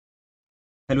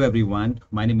Hello everyone,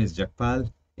 my name is Jakpal.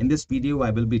 In this video,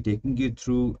 I will be taking you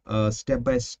through a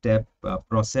step-by-step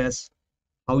process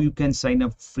how you can sign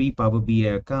up free Power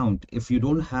BI account if you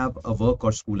don't have a work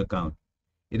or school account.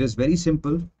 It is very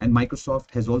simple, and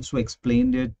Microsoft has also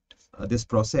explained this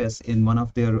process in one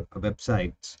of their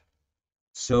websites.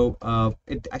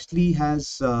 It actually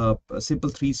has a simple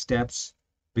three steps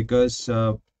because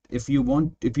if you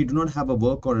do not have a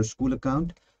work or a school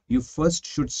account, you first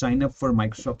should sign up for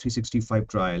Microsoft 365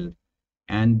 trial.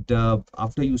 And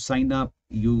after you sign up,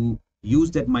 you use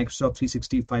that Microsoft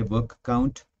 365 work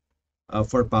account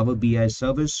for Power BI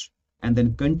service, and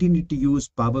then continue to use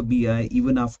Power BI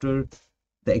even after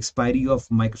the expiry of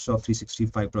Microsoft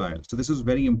 365 trial. So this is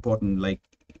very important. Like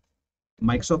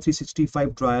Microsoft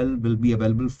 365 trial will be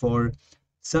available for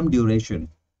some duration,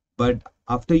 but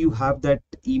after you have that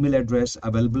email address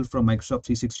available from Microsoft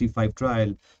 365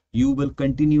 trial, you will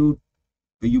continue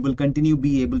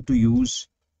be able to use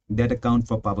that account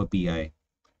for Power BI.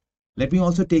 Let me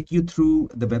also take you through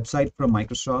the website from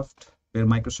Microsoft, where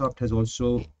Microsoft has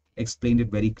also explained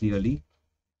it very clearly.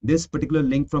 This particular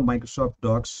link from Microsoft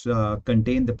Docs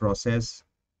contain the process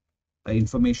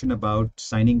information about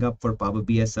signing up for Power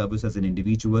BI service as an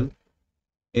individual.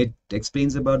 It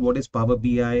explains about what is Power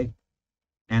BI,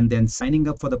 and then signing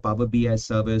up for the Power BI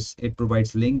service. It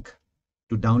provides link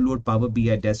to download Power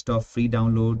BI desktop free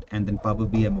download, and then Power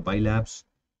BI mobile apps.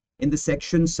 In the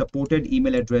section supported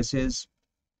email addresses,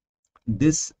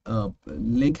 this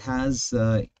link has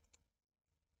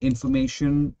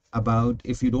information about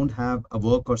if you don't have a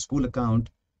work or school account,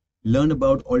 learn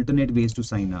about alternate ways to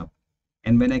sign up.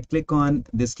 And when I click on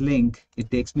this link,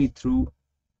 it takes me through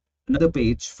another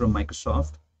page from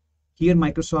Microsoft. Here,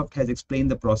 Microsoft has explained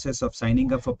the process of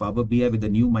signing up for Power BI with the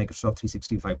new Microsoft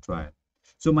 365 trial.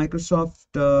 So Microsoft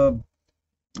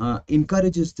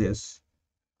encourages this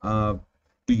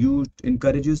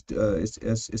encourages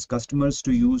its customers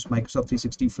to use Microsoft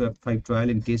 365 trial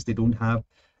in case they don't have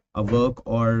a work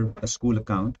or a school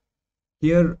account.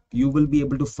 Here you will be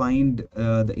able to find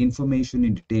the information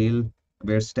in detail,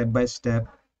 where step-by-step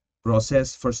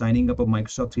process for signing up a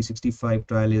Microsoft 365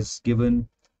 trial is given,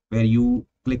 where you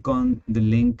click on the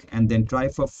link and then try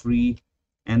for free,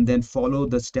 and then follow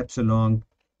the steps along.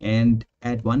 And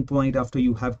at one point, after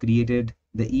you have created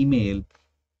the email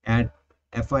at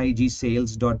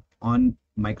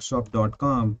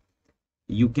figsales.onmicrosoft.com,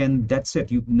 you can, that's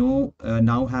it,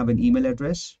 now have an email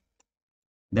address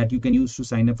that you can use to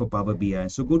sign up for Power BI.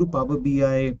 So go to Power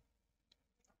BI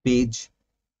page,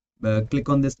 click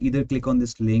on this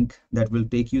link that will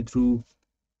take you through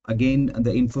again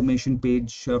the information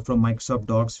page from Microsoft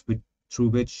Docs, through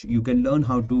which you can learn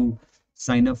how to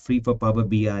sign up free for Power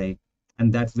BI,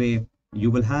 and that way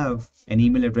you will have an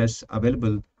email address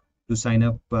available to sign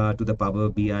up to the Power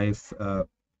BI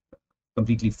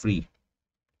completely free.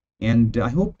 And I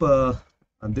hope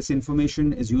this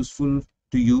information is useful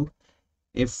to you.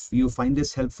 If you find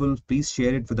this helpful, please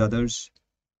share it with others,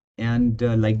 and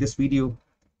like this video.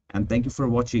 And thank you for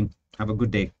watching. Have a good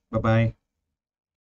day. Bye bye.